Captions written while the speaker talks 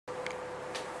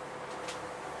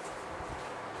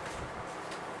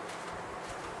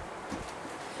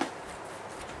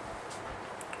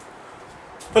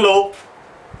Hello,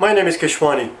 my name is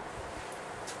Keshwani.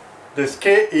 This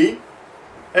Keshwani,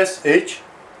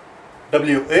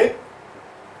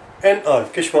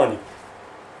 Keshwani.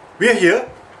 We are here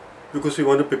because we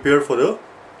want to prepare for the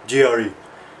GRE.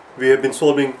 We have been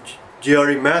solving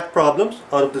GRE math problems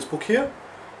out of this book here,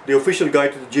 the official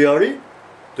guide to the GRE,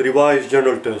 the revised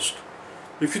general test.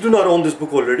 If you do not own this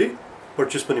book already,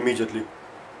 purchase one immediately.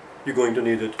 You're going to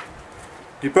need it.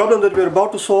 The problem that we are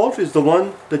about to solve is the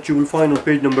one that you will find on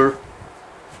page number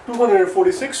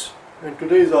 246, and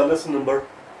today is our lesson number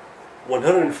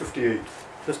 158.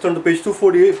 Let's turn to page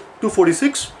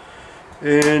 246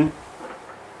 and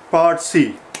part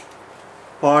C.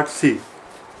 Part C.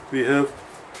 We have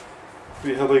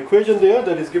an equation there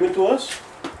that is given to us.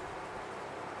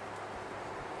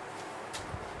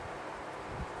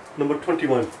 Number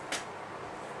 21.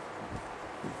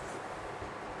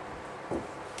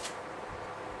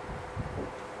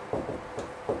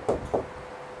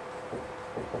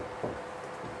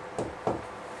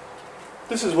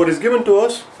 This is what is given to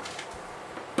us.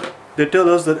 They tell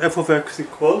us that f of x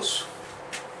equals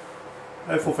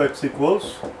 5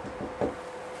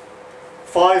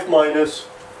 minus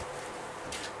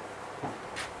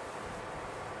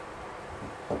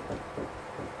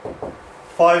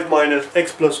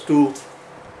x plus 2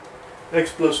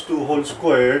 whole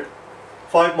squared.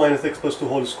 5 minus x plus 2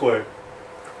 whole squared.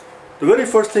 The very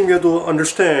first thing we have to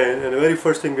understand, and the very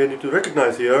first thing we need to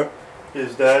recognize here,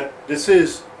 is that this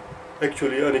is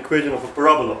actually an equation of a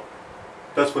parabola.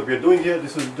 That's what we are doing here.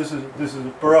 This is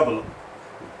a parabola.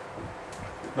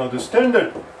 Now the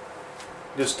standard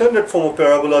form of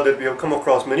parabola that we have come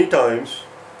across many times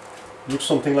looks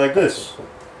something like this.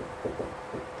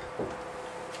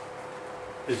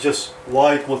 It's just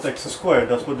y equals x squared.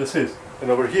 That's what this is. And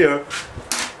over here,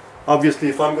 obviously,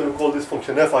 if I'm going to call this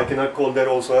function f, I cannot call that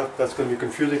also f. That's going to be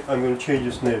confusing. I'm going to change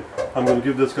its name. I'm going to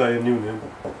give this guy a new name.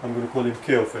 I'm going to call him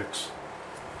k of x.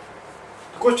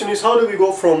 The question is, how do we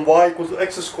go from y equals to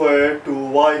x squared to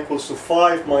y equals to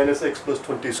 5 minus x plus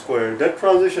 20 squared? That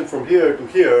transition from here to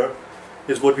here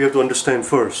is what we have to understand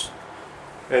first.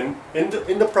 And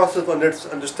in the process of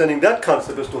understanding that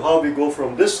concept as to how we go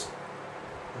from this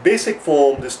basic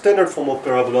form, the standard form of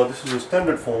parabola, this is a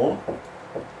standard form.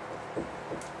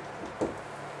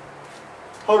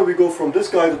 How do we go from this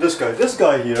guy to this guy? This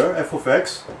guy here, f of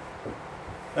x,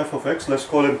 let's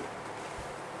call him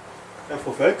f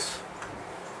of x.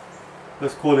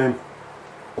 Let's call him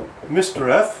Mr.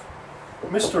 F.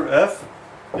 Mr. F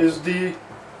is the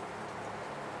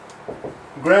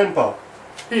grandpa.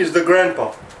 He is the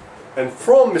grandpa. And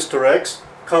from Mr. X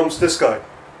comes this guy.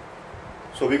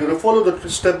 So we're going to follow the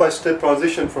step-by-step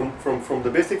transition from the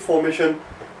basic formation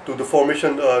to the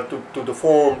formation to the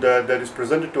form that is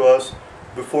presented to us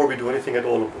before we do anything at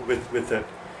all with that.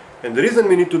 And the reason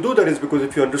we need to do that is because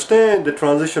if you understand the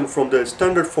transition from the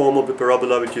standard form of the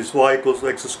parabola, which is y equals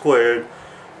x squared,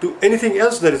 to anything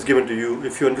else that is given to you,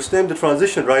 if you understand the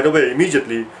transition right away,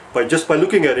 immediately, by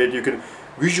looking at it, you can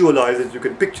visualize it, you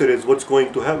can picture it, what's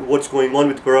going on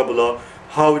with the parabola,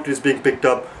 how it is being picked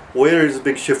up, where is it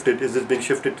being shifted. Is it being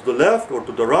shifted to the left or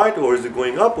to the right, or is it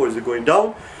going up or is it going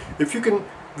down? If you can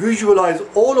visualize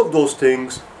all of those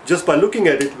things just by looking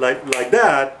at it like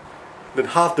that, then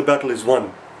half the battle is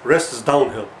won. Rest is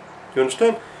downhill. You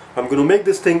understand? I'm going to make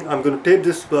this thing, I'm going to tape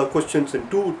this questions in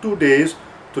two days.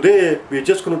 Today we're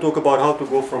just going to talk about how to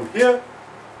go from here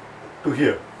to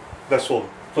here. That's all.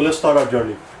 So let's start our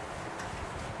journey.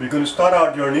 We're going to start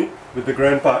our journey with the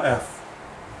grandpa f.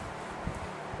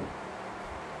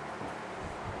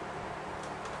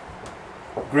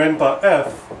 Grandpa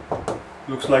f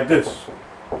looks like this.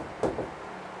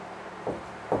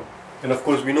 And of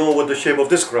course we know what the shape of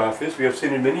this graph is. We have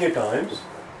seen it many a times.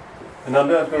 And I'm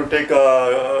not going to take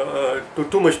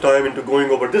too much time into going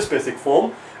over this basic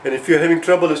form. And if you're having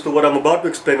trouble as to what I'm about to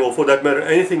explain, or for that matter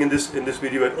anything in this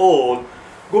video at all,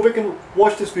 go back and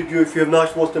watch this video if you have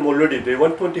not watched them already. Day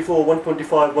 124,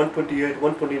 125, 128,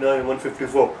 129 and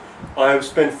 154. I have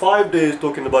spent 5 days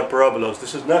talking about parabolas.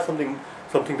 This is not something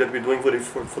that we're doing for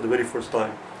the very first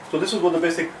time. So this is what the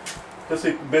basic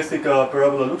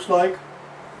parabola looks like.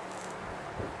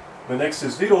 When x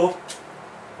is 0,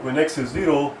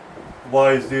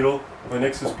 y is 0. When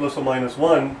x is plus or minus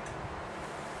 1,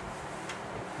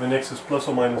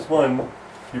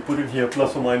 you put in here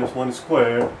plus or minus 1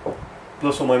 squared.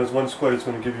 Plus or minus 1 squared is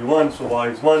going to give you 1, so y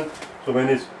is 1. So when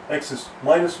x is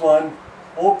minus 1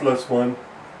 or plus 1,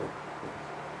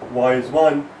 y is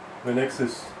 1. When x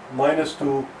is minus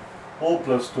 2 or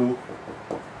plus 2,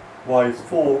 y is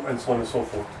 4, and so on and so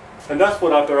forth. And that's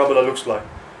what our parabola looks like.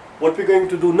 What we're going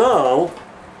to do now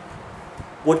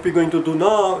what we're going to do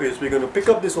now is we're going to pick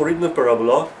up this original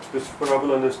parabola,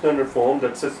 in the standard form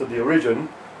that sits at the origin,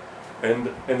 and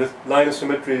the line of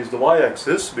symmetry is the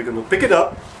y-axis. We're going to pick it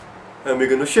up and we're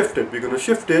going to shift it. We're going to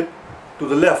shift it to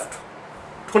the left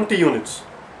 20 units.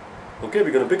 Okay,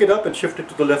 we're going to pick it up and shift it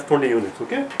to the left 20 units.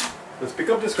 Okay, let's pick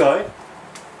up this guy.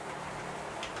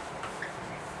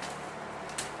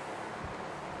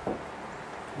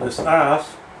 Let's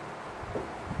ask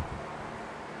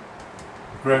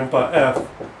Grandpa F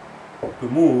to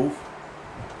move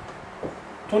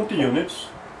 20 units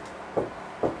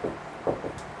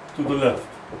to the left.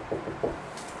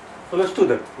 So let's do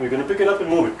that. We're going to pick it up and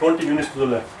move it 20 units to the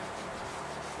left.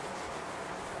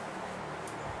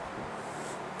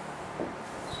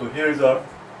 So here is our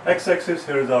x-axis,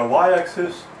 here is our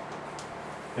y-axis,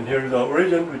 and here is our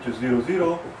origin, which is 0,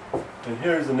 0, and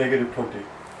here is the negative 20.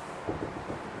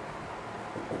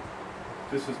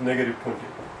 This is negative 20.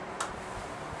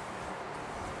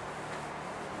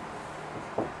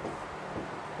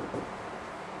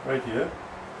 Right here.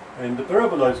 And the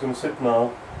parabola is going to sit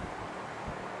now.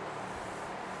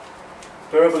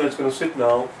 Parabola is going to sit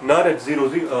now not at 0,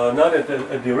 0 not at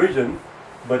the origin,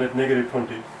 but at negative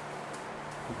 20. It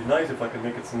would be nice if I can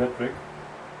make it symmetric.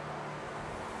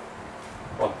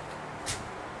 Wow.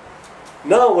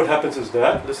 Now what happens is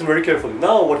that, listen very carefully,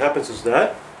 now what happens is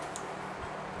that,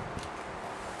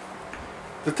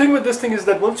 the thing with this thing is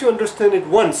that once you understand it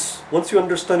once,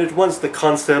 the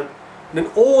concept, then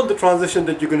all the transition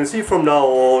that you're going to see from now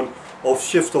on of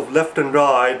shifts of left and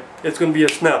right, it's going to be a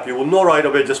snap. You will know right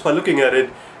away just by looking at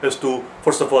it as to,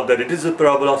 first of all, that it is a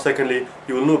parabola. Secondly,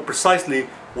 you will know precisely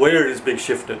where it is being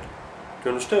shifted. Do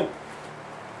you understand?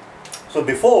 So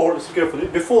before, listen carefully,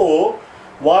 before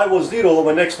y was 0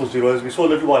 when x was 0, as we saw a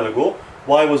little while ago,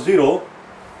 y was 0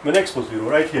 when x was 0,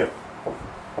 right here.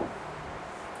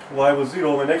 Y was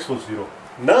 0 when x was 0.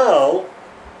 Now,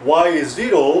 y is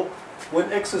 0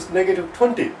 when x is negative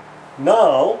 20.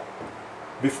 Now,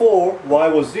 before y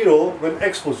was 0 when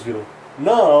x was 0.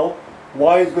 Now,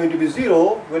 y is going to be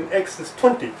 0 when x is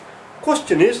 20.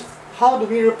 Question is, how do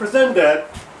we represent that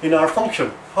in our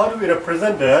function? How do we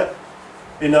represent that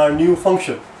in our new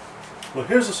function? Well,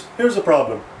 here's the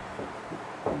problem.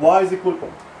 Y is equal,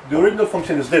 the original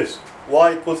function is this,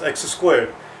 y equals x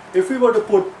squared. If we were to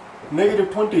put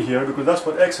negative 20 here, because that's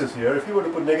what x is here, if we were to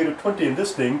put negative 20 in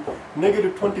this thing,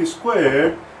 negative 20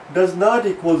 squared does not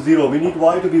equal 0. We need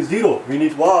y to be 0. We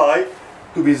need y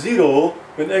to be 0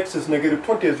 when x is negative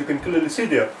 20, as you can clearly see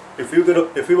there. If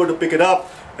we were to pick it up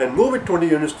and move it 20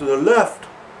 units to the left,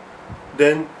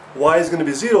 then y is going to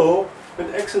be 0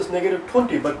 when x is negative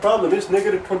 20. But problem is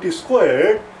negative 20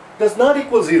 squared does not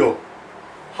equal 0.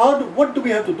 What do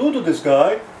we have to do to this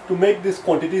guy to make this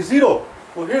quantity 0?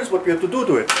 Well, here's what we have to do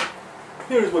to it.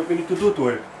 Here's what we need to do to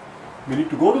it. We need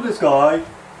to go to this guy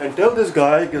and tell this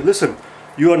guy, listen,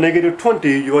 you are negative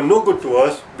 20, you are no good to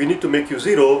us, we need to make you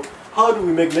 0. How do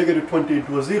we make negative 20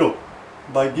 into a 0?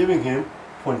 By giving him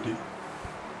 20.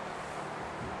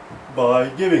 By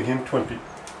giving him 20.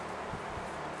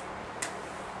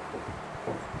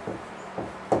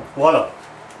 Voila.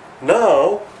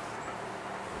 Now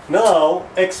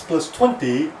x plus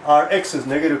 20, our x is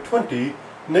negative 20,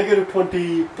 negative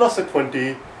 20 plus a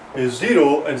 20 is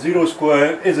 0, and 0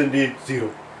 squared is indeed 0,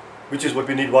 which is what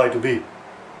we need y to be.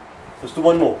 Let's do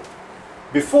one more.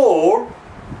 Before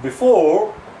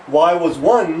y was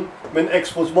 1 when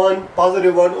x was 1,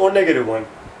 positive 1 or negative 1.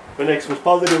 When x was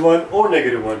positive 1 or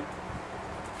negative 1.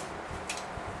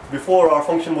 Before our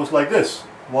function was like this,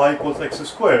 y equals x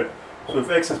squared. So if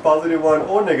x is positive 1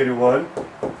 or negative 1,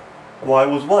 y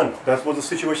was 1. That was the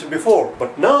situation before.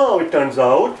 But now it turns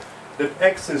out that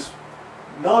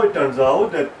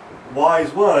y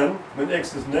is 1 when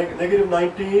x is negative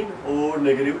 19 or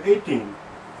negative 18.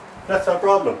 That's our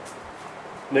problem.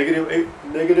 Negative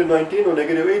 19 or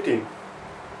negative 18.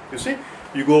 You see,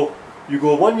 you go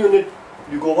 1 unit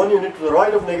to the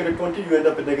right of negative 20, you end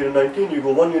up at negative 19. You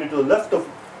go 1 unit to the left of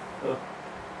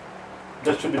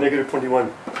that should be negative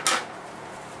 21.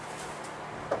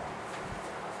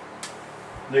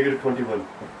 Negative 21.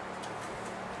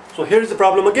 So here's the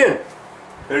problem again.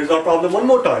 Here is our problem one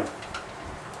more time.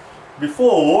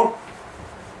 Before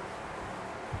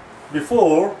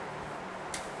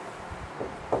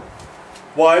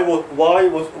y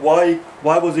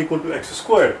was equal to x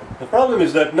squared. The problem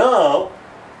is that now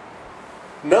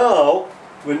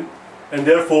when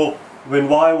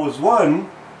y was 1,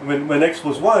 when x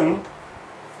was 1,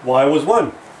 y was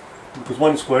 1, because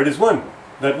 1 squared is 1.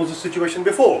 That was the situation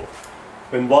before.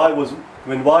 When y was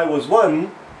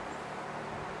 1,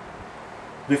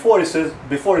 before it says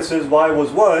y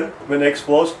was 1 when x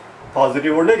was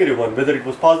positive or negative 1. Whether it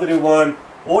was positive 1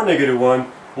 or negative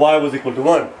 1, y was equal to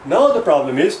 1. Now the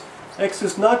problem is x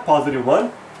is not positive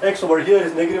 1, x over here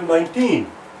is negative 19.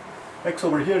 X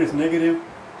over here is negative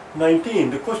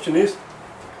 19. The question is,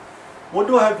 what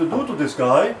do I have to do to this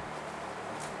guy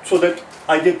so that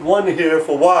I get 1 here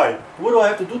for y? What do I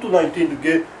have to do to 19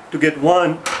 to get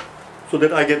 1 so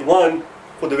that I get 1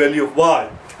 for the value of y?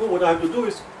 Well, what I have to do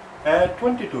is add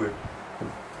 20 to it.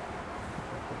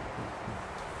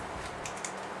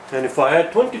 And if I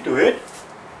add 20 to it,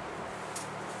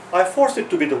 I force it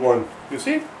to be the 1. You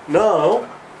see? Now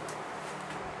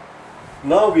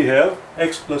we have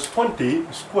x plus 20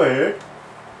 squared,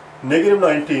 negative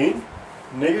 19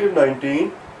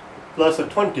 plus a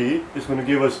 20 is going to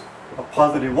give us a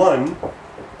positive 1.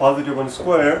 Positive 1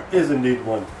 square is indeed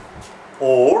 1.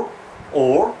 Or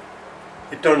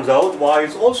it turns out y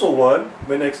is also 1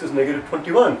 when x is negative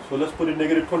 21. So let's put it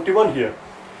negative 21 here.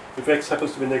 If x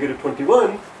happens to be negative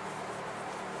 21,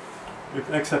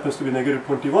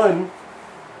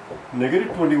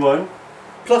 negative 21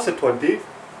 plus a 20,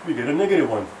 we get a negative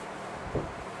 1.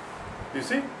 You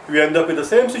see? We end up with the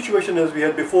same situation as we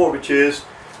had before, which is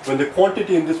when the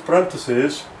quantity in this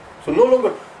parenthesis, so no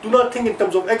longer, do not think in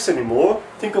terms of x anymore,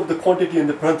 think of the quantity in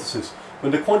the parenthesis.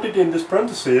 When the quantity in this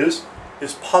parenthesis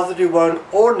is positive 1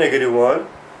 or negative 1,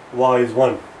 y is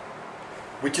 1.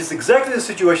 Which is exactly the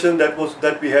situation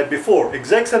that we had before.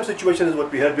 Exact same situation as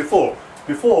what we had before.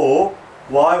 Before,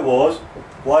 y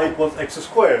equals x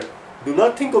squared. Do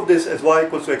not think of this as y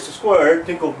equals to x squared.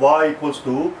 Think of y equals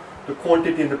to the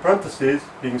quantity in the parenthesis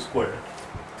being squared.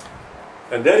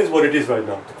 And that is what it is right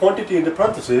now. The quantity in the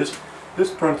parenthesis,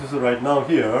 this parenthesis right now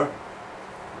here,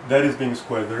 that is being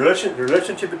squared. The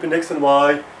relationship between x and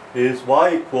y is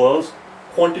y equals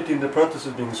quantity in the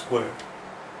parenthesis being squared.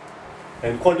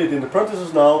 And quantity in the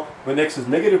parenthesis now, when x is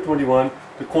negative 21,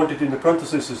 the quantity in the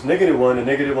parenthesis is negative 1, and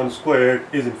negative 1 squared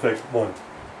is in fact 1.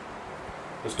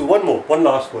 Let's do one more, one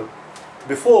last one.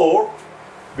 Before,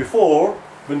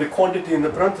 when the quantity in the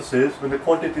parenthesis,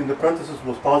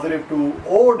 was positive 2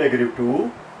 or negative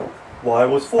 2, y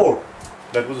was 4.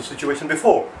 That was the situation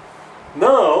before.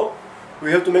 Now,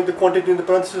 we have to make the quantity in the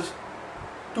parenthesis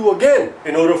 2 again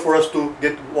in order for us to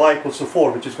get y equals to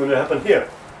 4, which is going to happen here.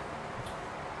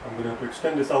 I'm going to have to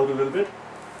extend this out a little bit.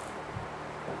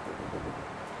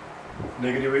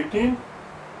 Negative 18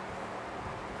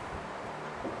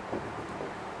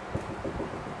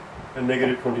 and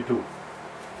negative 22.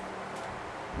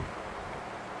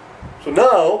 So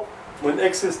now, when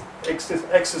x is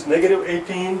negative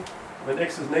 18, when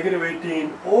x is negative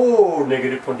 18 or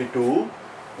negative 22,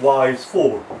 y is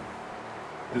 4.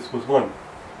 This was 1.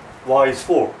 Y is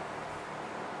 4.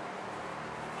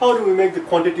 How do we make the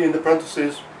quantity in the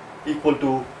parentheses equal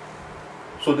to,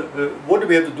 so what do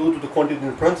we have to do to the quantity in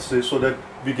the parentheses so that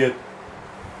we get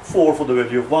 4 for the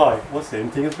value of y? Well,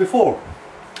 same thing as before.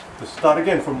 Let's start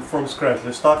again from scratch.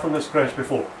 Let's start from the scratch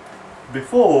before.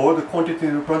 Before, the quantity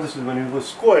in the parentheses, when it was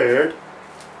squared,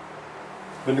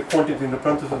 when the quantity in the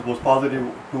parentheses was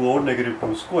positive 2 or negative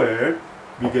 2 squared,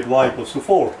 we get y equals to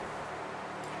 4.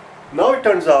 Now it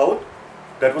turns out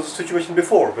that was the situation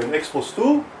before. When x was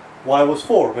 2, y was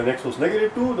 4. When x was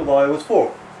negative 2, the y was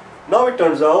 4. Now it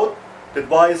turns out that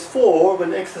y is 4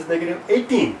 when x is negative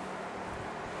 18.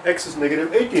 X is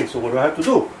negative 18. So what do I have to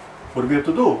do? What do we have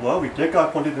to do? Well, we take our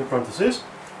quantity in parentheses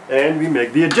and we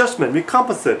make the adjustment. We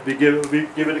compensate. We give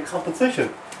it a compensation.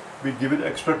 We give it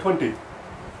extra 20.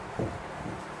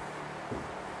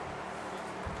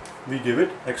 We give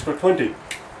it extra 20.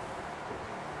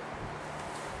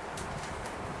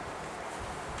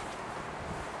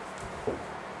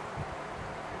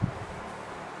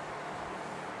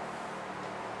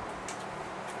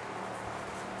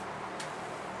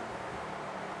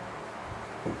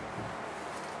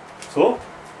 So,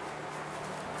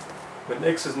 when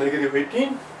x is negative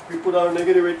 18, we put our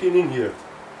negative 18 in here.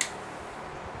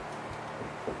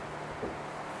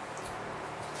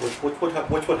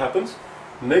 Watch what happens.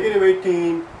 Negative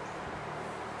 18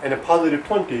 and a positive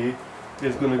 20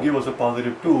 is going to give us a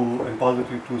positive 2, and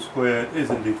positive 2 squared is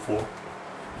indeed 4.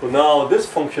 So now this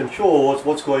function shows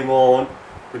what's going on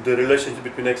with the relationship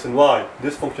between x and y.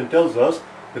 This function tells us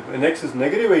that when x is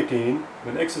negative 18,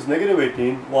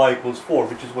 y equals 4,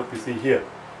 which is what we see here.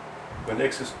 When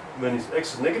x is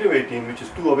negative 18, which is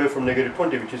 2 away from negative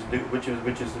 20, which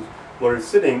is where it's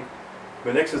sitting.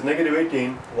 When x is negative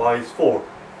 18, y is 4.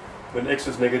 When x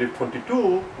is negative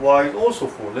 22, y is also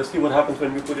 4. Let's see what happens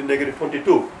when we put in negative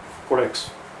 22 for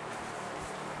x.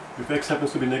 If x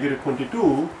happens to be negative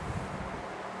 22,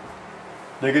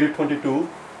 negative 22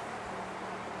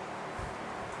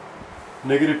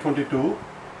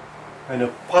 and a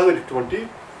positive 20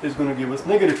 is going to give us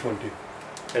negative 20.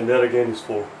 and that again is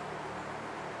 4.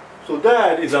 So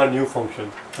that is our new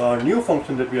function. So our new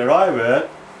function that we arrive at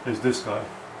is this guy.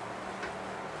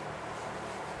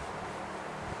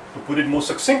 To put it more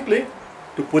succinctly,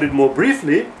 to put it more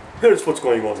briefly, here's what's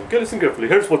going on. Okay, listen carefully.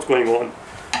 Here's what's going on.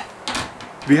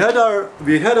 We had our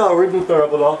original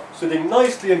parabola sitting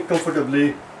nicely and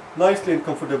comfortably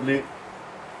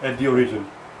at the origin,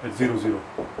 at 0, 0.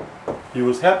 He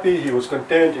was happy, he was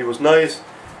content, he was nice.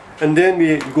 And then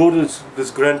we go to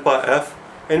this grandpa f,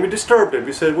 and we disturbed it.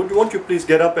 We said, won't you please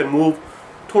get up and move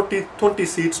 20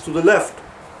 seats to the left?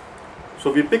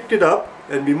 So we picked it up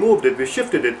and we moved it, we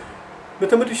shifted it.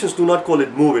 Mathematicians do not call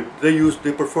it move it,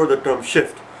 they prefer the term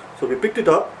shift. So we picked it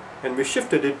up and we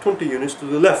shifted it 20 units to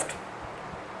the left.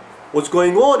 What's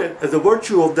going on as a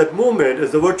virtue of that movement,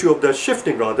 as a virtue of that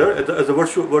shifting rather, as a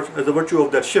virtue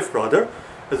of that shift rather,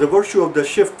 as a virtue of the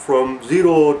shift from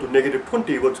 0 to negative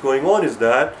 20, what's going on is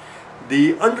that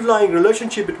the underlying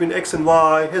relationship between x and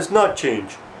y has not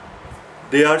changed.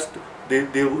 The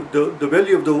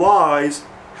value of the y's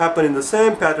happen in the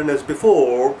same pattern as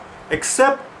before,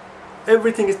 except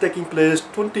everything is taking place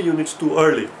 20 units too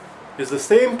early. It's the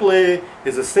same play,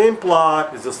 it's the same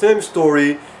plot, it's the same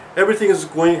story. Everything is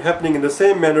happening in the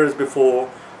same manner as before.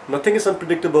 Nothing is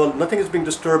unpredictable, nothing is being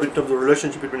disturbed in terms of the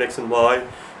relationship between x and y,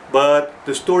 but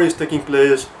the story is taking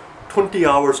place 20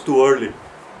 hours too early.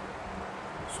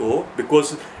 So,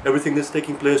 because everything is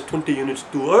taking place 20 units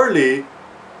too early,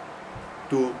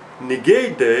 to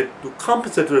negate that, to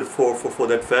compensate for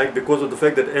that fact, because of the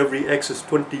fact that every x is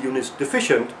 20 units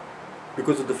deficient,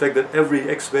 because of the fact that every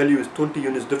x value is 20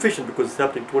 units deficient because it's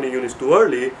happening 20 units too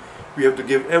early, we have to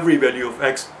give every value of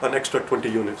x an extra 20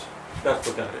 units. That's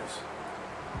what that is.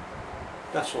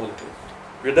 That's all it is.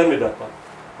 We're done with that one.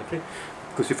 Okay?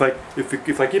 Because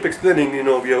if I keep explaining,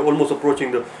 we are almost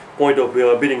approaching the point of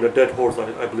beating the dead horse,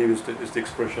 I believe is the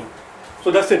expression. So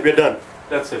that's it, we're done.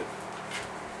 That's it.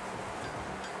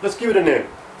 Let's give it a name.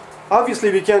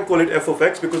 Obviously we can't call it f of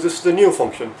x because this is the new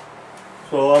function.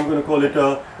 So I'm going to call it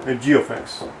a g of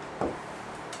x.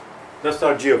 That's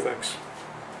our g of x.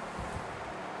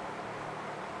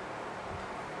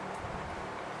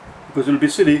 Because it will be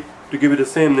silly to give it the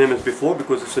same name as before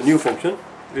because it's a new function.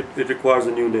 It requires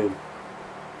a new name.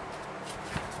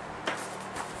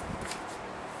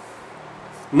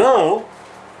 Now,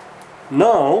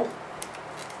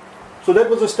 so that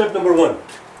was the step number 1.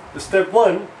 The step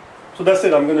 1, so that's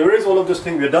it. I'm going to erase all of this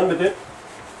thing. We're done with it.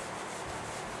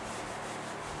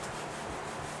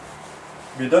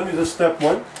 We're done with the step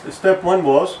 1. The step 1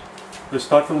 was, let's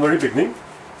start from the very beginning.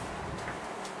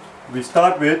 We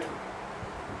start with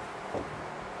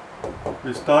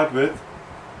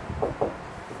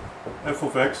f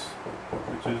of x,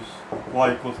 which is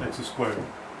y equals x squared.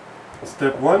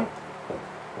 Step 1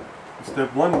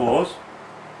 was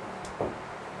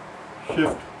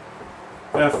shift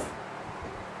f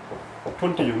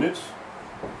 20 units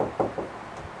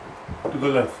to the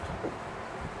left.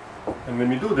 And when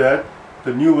we do that,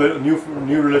 the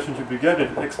new relationship we get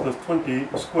is x plus 20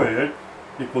 squared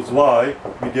equals y.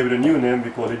 We gave it a new name,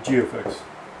 we call it g of x.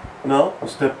 Now,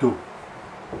 step 2.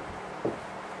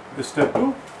 The step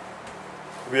 2,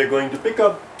 we are going to pick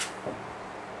up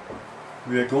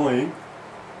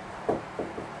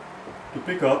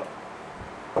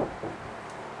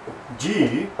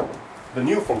g, the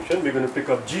new function. We're going to pick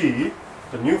up g,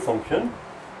 the new function,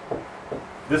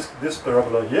 this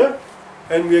parabola here,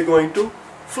 and we are going to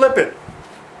flip it.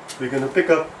 We're going to pick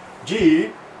up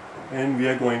g and we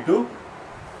are going to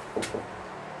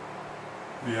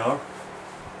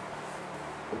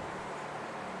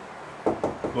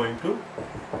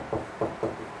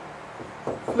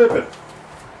flip it.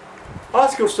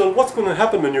 Ask yourself what's going to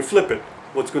happen when you flip it.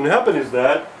 What's going to happen is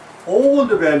that all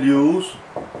the values,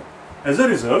 as a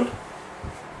result,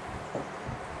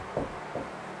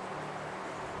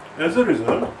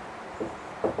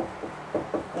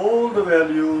 all the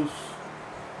values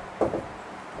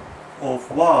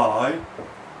of y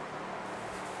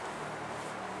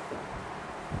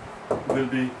will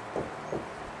be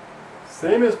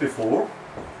same as before,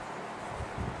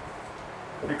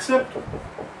 except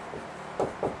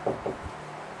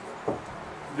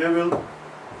they will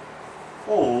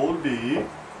all be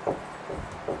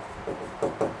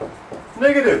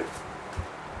negative.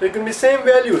 They can be same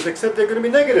values except they're going to be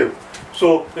negative.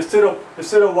 So instead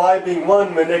of y being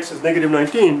 1 when x is negative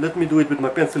 19, let me do it with my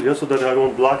pencil here so that I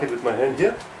don't block it with my hand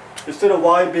here. Instead of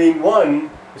y being 1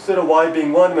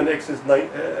 when x is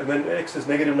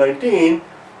negative 19,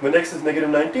 when x is negative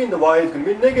 19, the y is going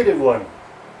to be negative 1.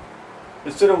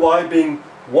 Instead of y being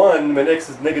 1 when x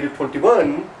is negative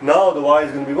 21, now the y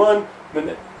is going to be 1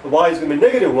 when y is going to be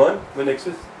negative 1 when x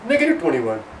is negative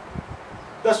 21.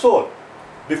 That's all.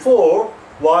 Before,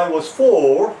 y was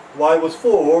 4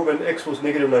 when x was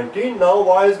negative 19. Now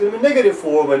y is going to be negative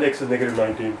 4 when x is negative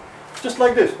 19. Just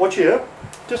like this. Watch here.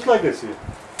 Just like this here.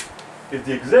 It's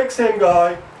the exact same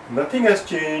guy. Nothing has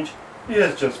changed. He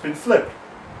has just been flipped.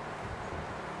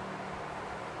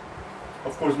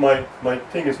 Of course, my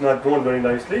thing is not drawn very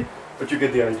nicely, but you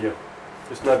get the idea.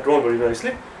 It's not drawn very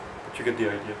nicely, but you get the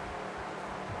idea.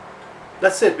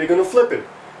 That's it. We're going to flip it.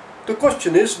 The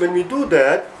question is, when we do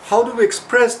that, how do we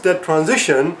express that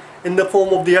transition in the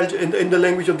form of the in the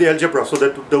language of the algebra, so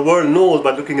that the world knows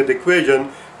by looking at the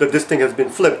equation that this thing has been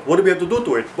flipped? What do we have to do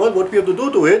to it? Well, what we have to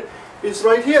do to it is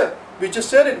right here. We just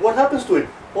said it. What happens to it?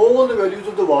 All the values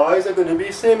of the y's are going to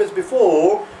be same as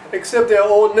before, except they are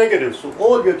all negative. So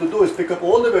all we have to do is pick up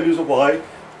all the values of y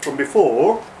from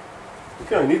before.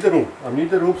 Okay, I need the room.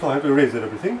 So I have to erase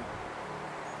everything.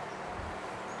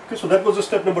 Okay, so that was the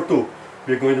step number 2.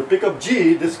 We're going to pick up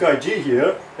g, this guy g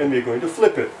here, and we're going to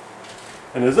flip it.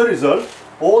 And as a result,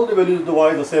 all the values of the y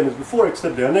are the same as before,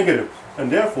 except they are negative.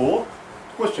 And therefore,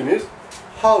 the question is,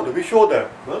 how do we show that?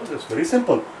 Well, that's very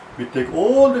simple. We take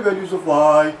all the values of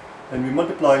y and we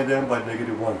multiply them by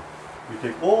negative 1. We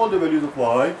take all the values of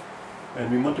y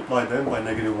and we multiply them by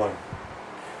negative 1.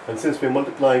 And since we're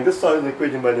multiplying this side of the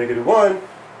equation by negative 1,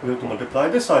 we have to multiply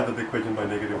this side of the equation by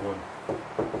negative 1.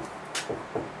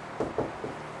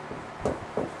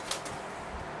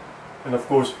 And of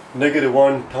course, negative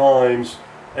 1 times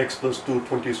x plus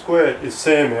 220 squared is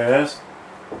same as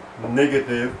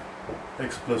negative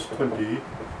x plus 20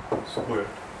 squared.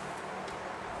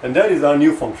 And that is our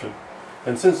new function.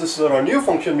 And since this is our new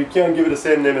function, we can't give it the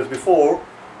same name as before.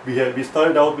 We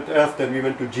started out with f, then we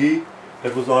went to g.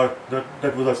 That was our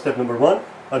step number 1.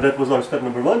 That was our step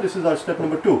number 1. This is our step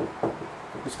number 2.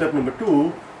 The step number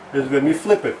 2 is when we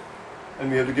flip it, and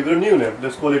we have to give it a new name.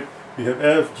 Let's call it. We have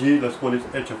f, g. Let's call it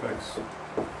h of x.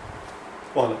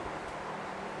 Voila.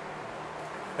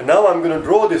 And now I'm going to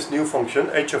draw this new function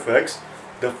h of x,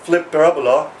 the flip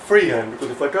parabola, freehand, because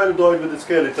if I try to draw it with the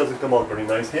scale, it doesn't come out very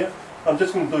nice here. I'm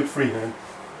just going to do it freehand.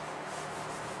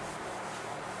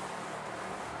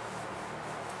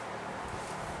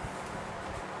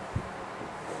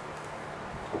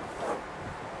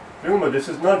 Remember, this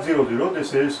is not 0, 0.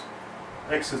 This is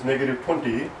x is negative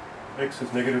 20. X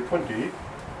is negative 20.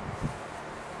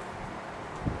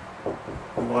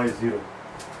 And y is 0.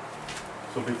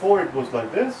 So before it was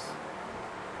like this.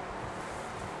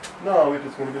 Now it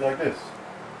is going to be like this.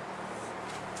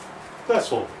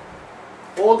 That's all.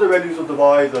 All the values of the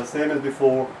y's are same as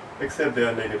before, except they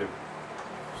are negative.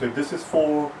 So if this is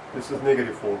 4, this is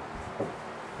negative 4.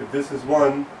 If this is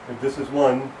 1, this is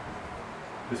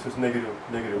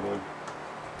negative 1.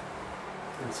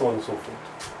 And so on and so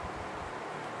forth.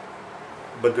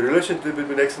 But the relationship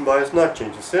between x and y has not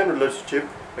changed. The same relationship,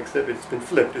 except it's been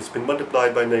flipped. It's been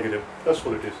multiplied by negative. That's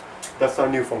what it is. That's our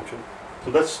new function.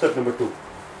 So that's step number 2.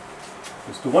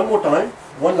 Let's do one more time.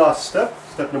 One last step.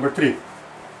 Step number 3.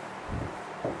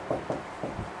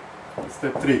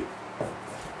 Step 3.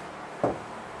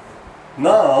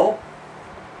 Now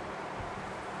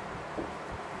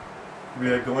we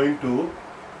are going to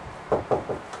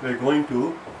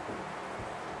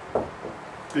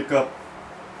pick up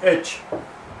h.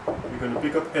 We're going to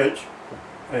pick up h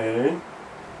and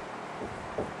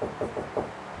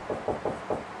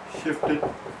shift it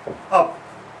up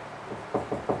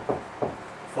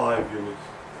 5 units.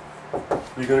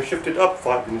 We're going to shift it up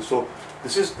 5 units. So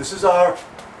this is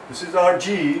our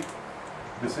g.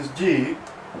 This is g.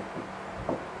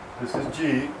 This is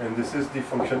g, and this is the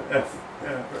function f.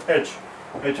 H.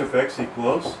 H of x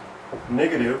equals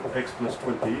negative x plus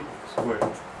 20 squared.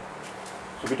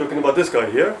 So we're talking about this guy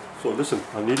here. So listen,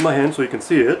 I need my hand so you can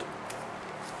see it.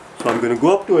 So I'm going to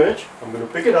go up to h, I'm going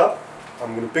to pick it up,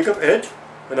 I'm going to pick up h,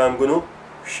 and I'm going to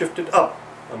shift it up.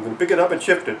 I'm going to pick it up and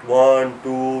shift it. 1,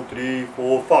 2, 3,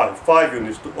 4, 5. 5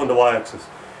 units on the y-axis.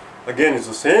 Again, it's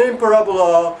the same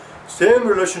parabola, same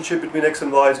relationship between x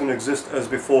and y is going to exist as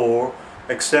before,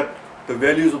 except the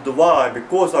values of the y,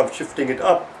 because I'm shifting it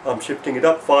up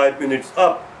 5 units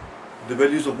up, the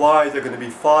values of y are going to be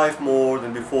 5 more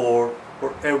than before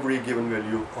for every given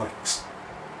value of x.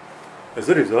 As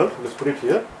a result, let's put it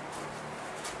here.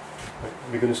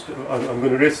 I'm going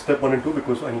to erase step 1 and 2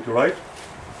 because I need to write.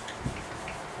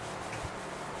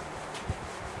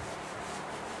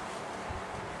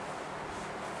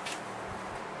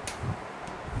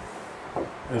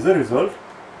 As a result,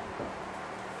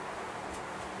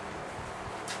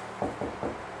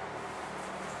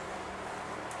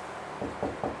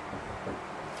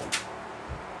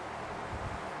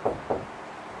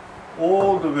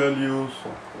 all the values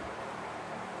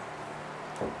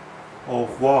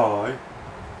of y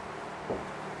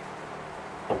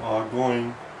are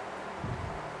going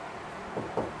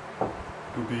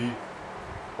to be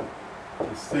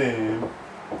the same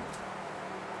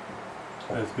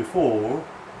as before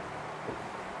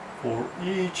for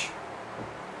each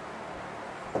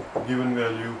given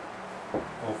value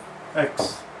of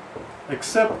x,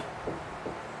 except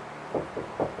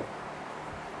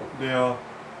they are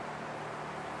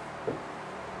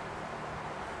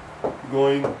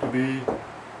going to be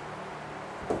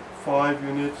 5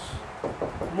 units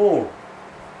more.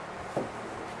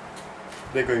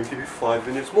 They're going to be 5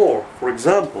 units more. For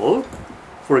example,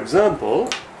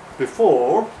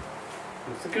 before,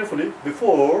 listen carefully,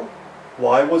 before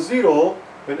y was 0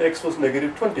 when x was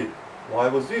negative 20. Y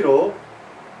was 0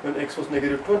 when x was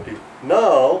negative 20.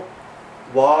 Now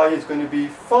y is going to be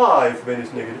 5 when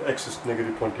x is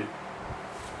negative 20.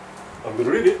 I'm going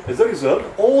to read it. As a result,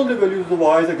 all the values of the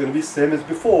y's are going to be same as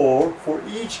before for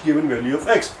each given value of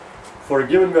x. For a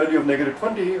given value of negative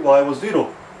 20, y was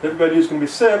 0. That value is going to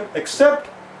be same, except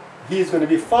he is going to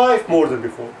be 5 more than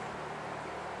before.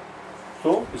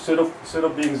 So instead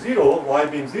of being 0, y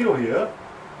being 0 here,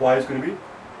 y is going to be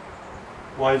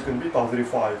positive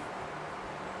 5.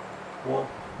 1,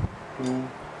 2,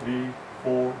 3,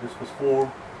 4. This was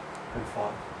 4 and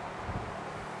 5.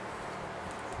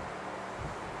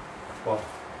 Wow.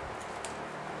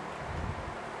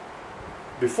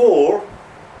 Before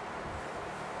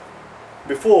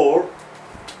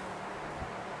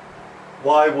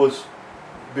y was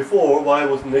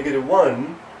negative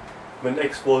 1 when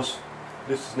x was,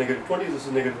 this is negative 20, this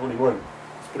is negative 21.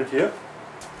 Let's put it here.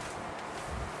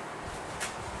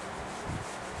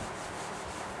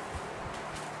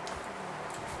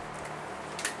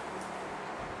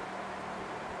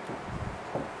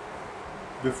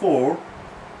 Before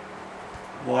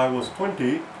y was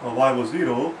 20, or y was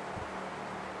 0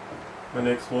 when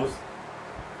x was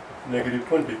negative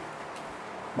 20.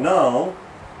 Now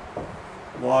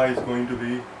y is going to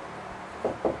be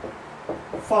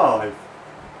 5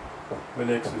 when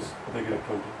x is negative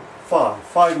 20.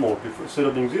 5 more. Instead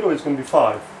of being 0, it's going to be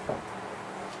 5.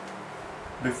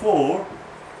 Before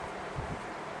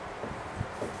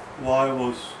y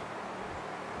was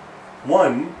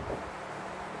 1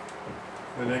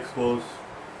 when x was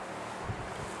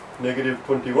negative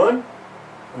 21,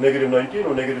 negative 19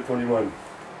 or negative 21.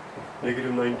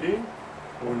 Negative 19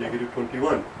 or negative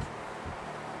 21.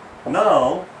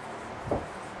 Now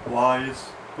y is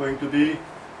going to be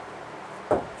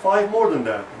 5 more than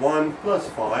that. 1 plus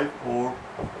 5 or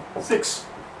 6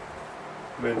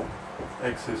 when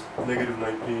x is negative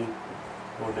 19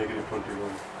 or negative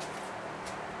 21.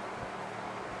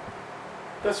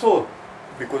 That's all,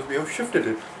 because we have shifted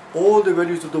it. All the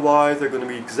values of the y's are going to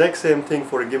be exact same thing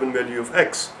for a given value of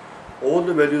x. All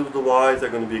the values of the y's are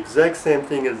going to be exact same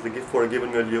thing as for a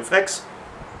given value of x,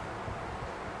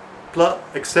 plus,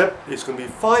 except it's going to be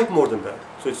 5 more than that.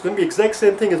 So it's going to be exact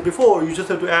same thing as before, you just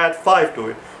have to add 5 to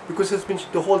it, because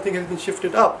the whole thing has been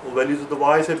shifted up. The values of the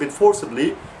y's have been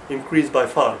forcibly increased by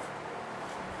 5.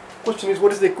 Question is,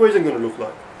 what is the equation going to look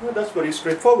like? Well, that's very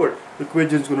straightforward. The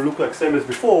equation is going to look like same as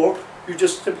before. You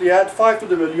just simply add 5 to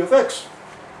the value of x.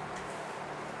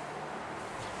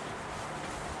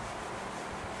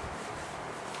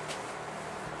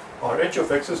 Our h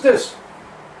of x is this.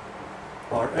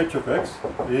 Our h of x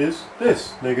is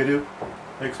this, negative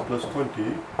x plus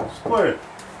 20 squared.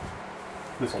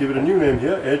 Let's give it a new name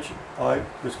here,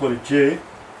 let's call it j.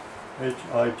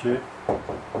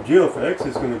 J of x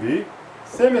is going to be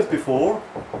same as before,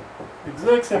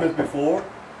 exact same as before,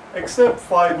 except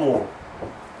 5 more.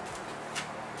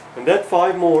 And that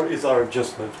 5 more is our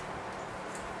adjustment.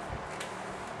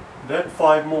 That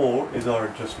 5 more is our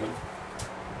adjustment.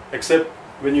 Except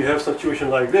when you have a situation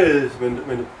like this,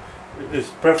 when it's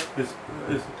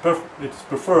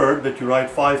preferred that you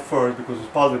write 5 first because it's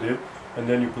positive, and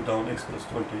then you put down x plus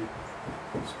 20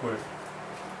 squared.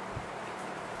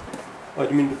 I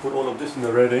didn't mean to put all of this in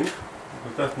the red ink,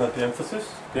 because that's not the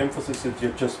emphasis. The emphasis is the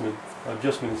adjustment.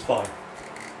 Adjustment is 5.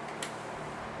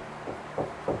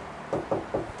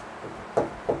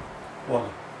 Wow.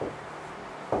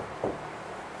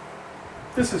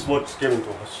 This is what's given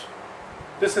to us.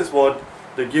 This is what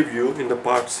they give you in the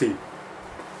part C.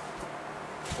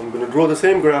 I'm going to draw the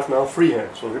same graph now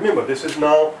freehand. So remember, this is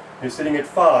now, we're sitting at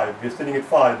 5. We're sitting at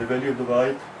 5. The value of the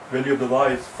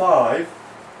y is 5.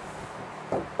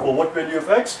 For what value of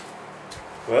x?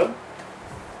 Well,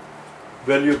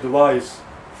 value of the y is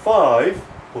 5.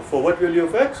 But for what value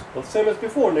of x? Well, same as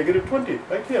before, negative 20.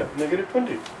 Right here, negative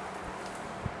 20.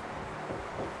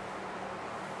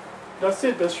 That's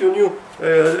it. That's your new.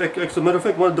 As a matter of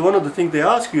fact, one of the things they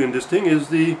ask you in this thing is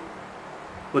the.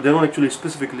 Well, they don't actually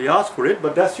specifically ask for it,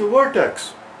 but that's your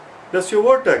vertex. That's your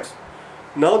vertex.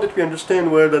 Now that we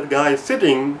understand where that guy is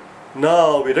sitting,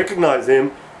 now we recognize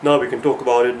him. Now we can talk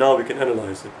about it. Now we can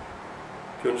analyze it.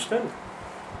 Do you understand?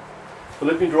 So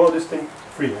let me draw this thing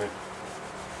freehand.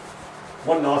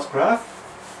 One last graph.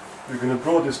 We're going to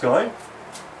draw this guy,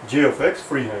 j of x,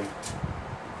 freehand.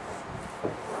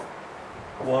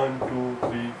 1, 2,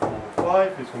 3, 4,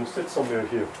 5. It's going to sit somewhere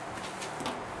here.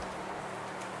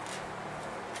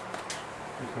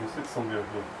 It's going to sit somewhere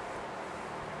here.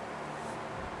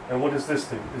 And what is this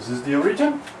thing? Is this the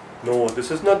origin? No, this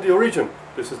is not the origin.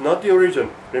 This is not the origin.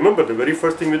 Remember, the very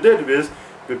first thing we did was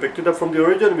we picked it up from the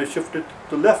origin and we shifted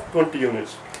to left 20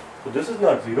 units. So this is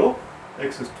not 0.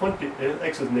 X is 20.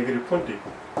 X is negative 20.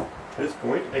 This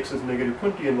point, x is negative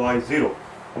 20 and y is 0.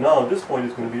 Now this point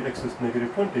is going to be x is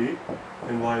negative 20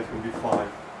 and y is going to be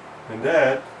 5. And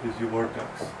that is your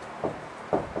vertex.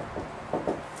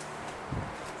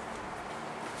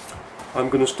 I'm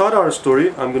going to start our story.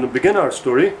 I'm going to begin our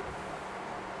story.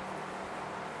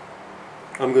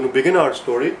 I'm going to begin our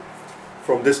story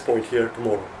from this point here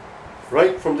tomorrow.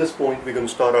 Right from this point we're going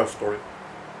to start our story.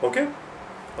 Okay?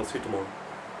 I'll see you tomorrow.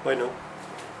 Bye now.